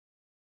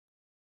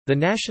The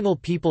National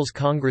People's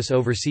Congress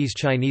oversees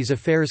Chinese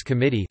Affairs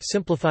Committee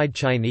simplified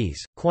Chinese,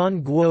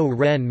 Quan Guo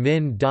Ren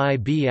Min Dai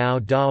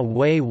Biao Da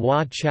Wei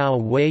Hua Chao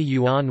Wei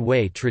Yuan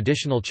Wei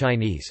Traditional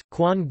Chinese,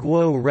 Quan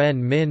Guo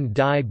Ren Min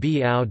Dai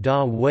Biao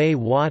Da Wei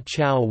Hua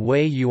Chao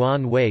Wei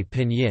Yuan Wei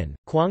Pinyin,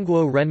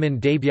 Quanguo Renmin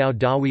Daibiao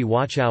Dawi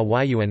Huachao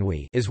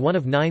Weiyuanhui is one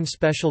of 9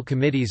 special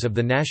committees of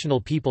the National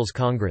People's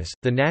Congress,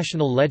 the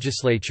national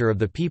legislature of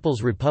the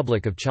People's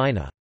Republic of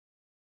China.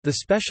 The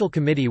Special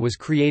Committee was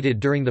created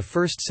during the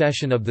first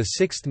session of the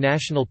 6th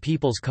National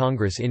People's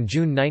Congress in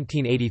June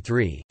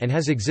 1983, and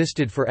has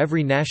existed for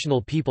every National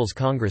People's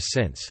Congress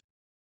since.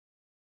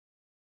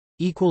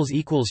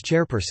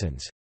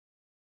 Chairpersons